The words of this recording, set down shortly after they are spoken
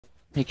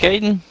Hey,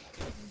 Caden.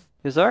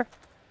 Yes, sir?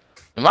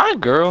 Am I a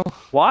girl?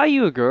 Why are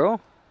you a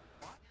girl?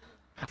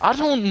 I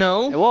don't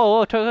know. Hey,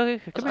 whoa, come I here,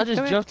 just come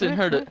here, jumped come in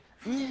here, her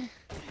come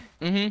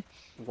to. here.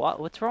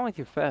 What's wrong with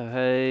your face?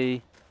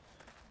 Hey.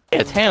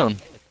 Yeah, town.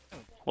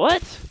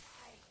 What?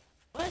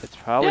 It's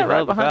probably Yeah, right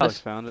hell if behind Alex us.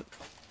 found it.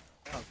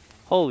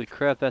 Holy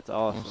crap, that's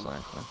awesome. Most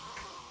likely.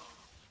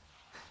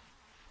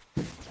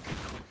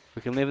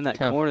 We can live in that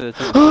Town. corner that's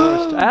in the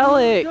forest.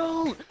 Alex!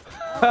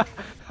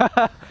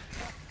 Don't!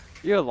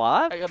 You're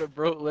alive? I got a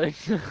broke leg.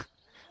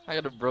 I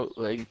got a broke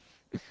leg.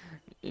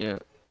 Yeah.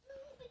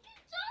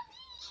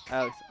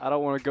 Alex, I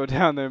don't want to go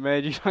down there,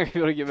 man. You're not going to be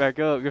able to get back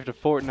up. You have to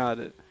Fortnite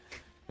it.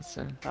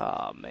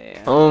 Aw,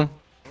 man.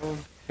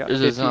 Got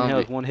There's a 15 zombie.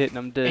 health, one hit, and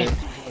I'm dead.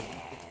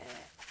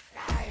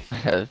 I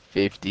have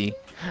 50.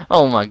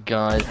 Oh my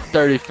god.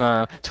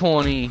 35.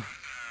 20.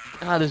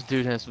 God, this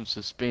dude has some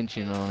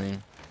suspension on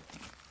him.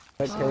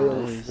 I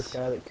killed this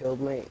guy that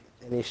killed me,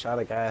 and he shot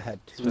a guy that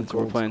had 2 Spencer,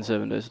 we're gold playing stars.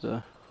 7 days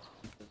today.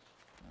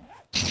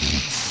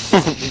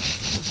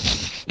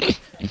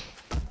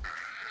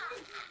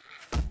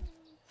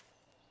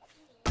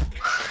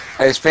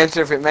 Hey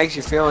Spencer, if it makes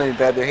you feel any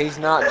better, he's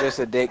not just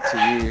a dick to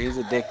you, he's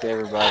a dick to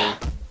everybody.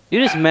 You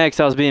just mad 'cause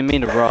I was being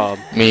mean to Rob.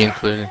 Me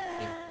included.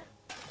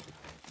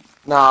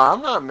 Nah,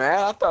 I'm not mad.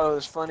 I thought it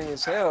was funny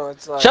as hell.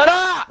 It's like, Shut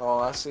up! oh,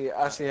 I see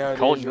how it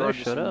Told is. you You're to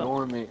just shut up.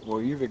 ignoring me.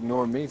 Well, you've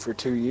ignored me for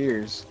 2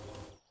 years.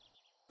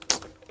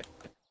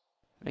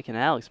 Making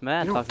Alex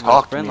mad You don't talking about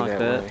talk his to friend me like that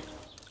that. way.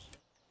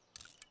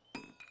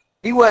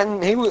 He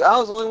wasn't. I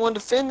was the only one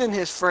defending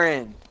his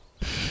friend.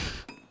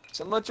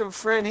 So much of a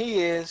friend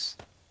he is.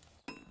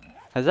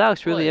 Has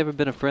Alex really What? ever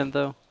been a friend,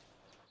 though?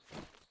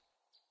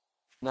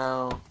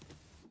 No,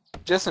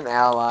 just an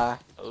ally.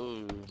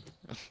 Oh.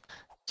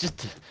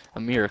 Just a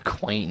mere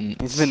acquaintance.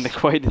 He's been an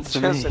acquaintance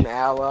to Just me. an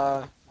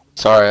ally.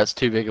 Sorry, that's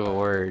too big of a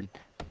word.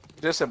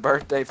 Just a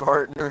birthday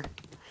partner.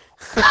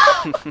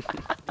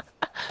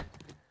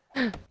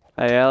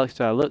 Hey, Alex,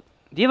 look.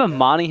 Do you have a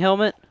Monty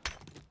helmet?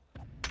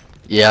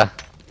 Yeah.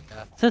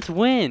 Since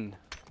when?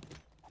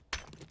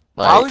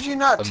 Why Like, would you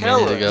not a tell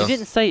minute us? ago. You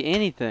didn't say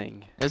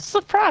anything. it's a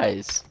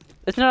surprise.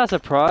 It's not a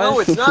surprise. No,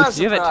 it's not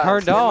a You have it surprise,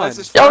 turned on. unless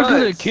it's Y'all for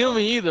gonna us. kill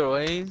me either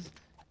way.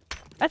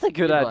 That's a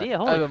good idea.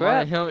 Holy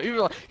crap. You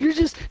were like, you're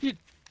just.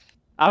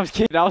 I was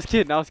kidding, Alex.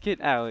 It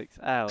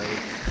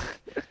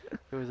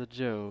was a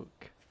joke.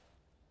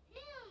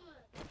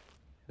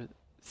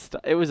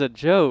 It was a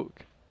joke.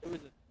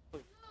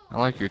 I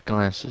like your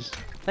glasses.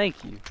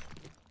 Thank you.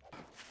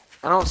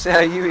 I don't see how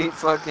you eat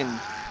fucking.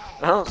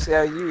 I don't see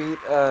how you eat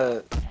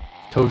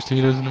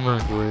Tostitos in the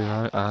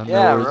microwave. I know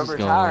yeah, where this rubber is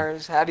going.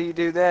 tires. How do you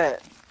do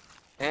that?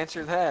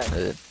 Answer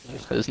that.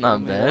 It's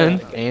not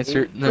bad.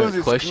 Answer. No, 'Cause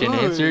it's question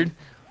good. answered.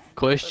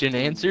 Question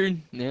answered.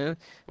 Yeah.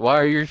 Why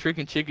are your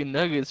freaking chicken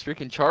nuggets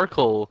freaking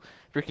charcoal?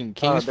 Freaking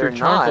they're Kingsford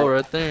charcoal not.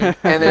 right there.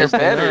 And they're Yes, they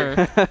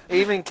better. are.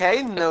 Even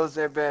Caden knows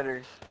they're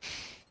better.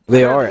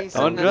 They are. He's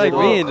Don't in the drag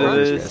little me into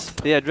crunches.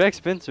 this. Yeah, drag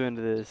Spencer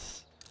into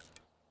this.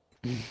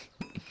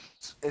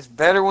 It's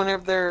better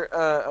whenever they're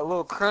a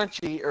little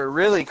crunchy or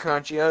really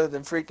crunchy, other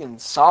than freaking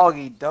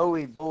soggy,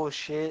 doughy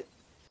bullshit.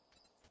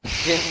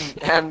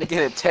 Having to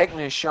get a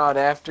tetanus shot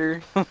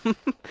after.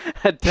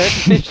 A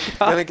tetanus shot.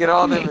 Gonna get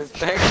all them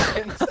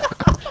infections.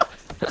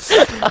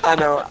 I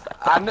know.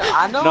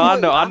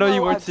 I know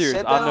you weren't I serious.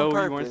 said I that know on you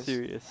weren't purpose.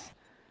 serious.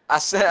 I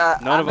said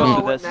None I of know us I are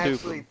that wasn't stupid.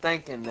 actually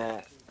thinking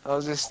that. I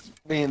was just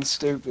being The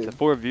stupid.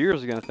 4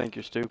 viewers are gonna think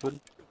you're stupid.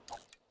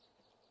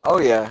 Oh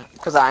yeah,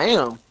 because I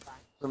am.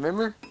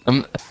 Remember?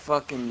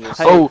 Fucking just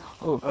Hey,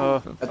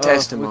 Oh. a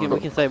testimony. We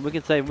can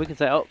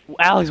say. Oh,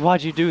 Alex,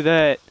 why'd you do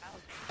that?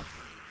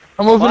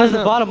 I'm Why opening is the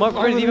up. bottom I'm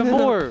upgraded even opening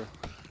up. more?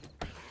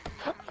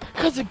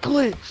 Cause it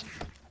glitched.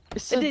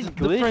 It said didn't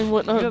the glitch. frame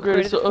wasn't You upgraded,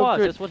 upgraded so it twice,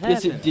 upgrade. that's what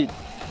Yes, it happened.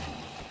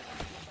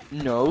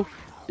 did. No,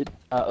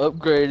 I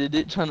upgraded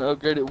it, trying to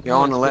upgrade it. Y'all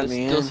wanna once, let but it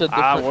me still in? said the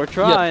Ah, frame- we're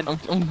trying. Yeah,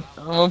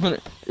 I'm opening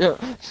it. Yeah.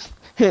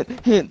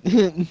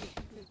 Hit.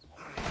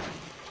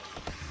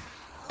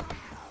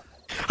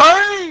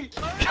 Hurry!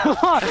 Come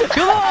on!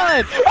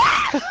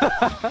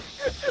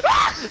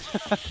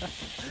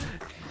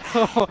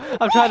 Oh,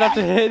 I'm trying not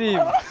to hit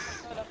him.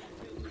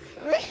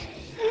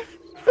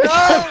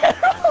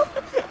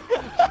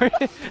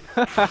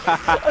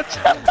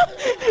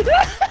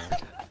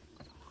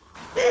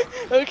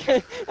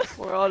 Okay.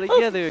 We're all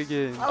together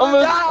again.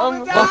 I'm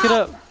Walk it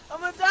up. I'm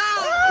gonna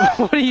die!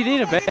 What do you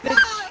need, a bandage?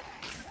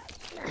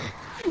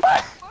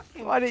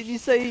 Why didn't you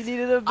say you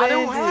needed a I bandage?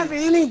 don't have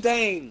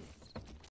anything!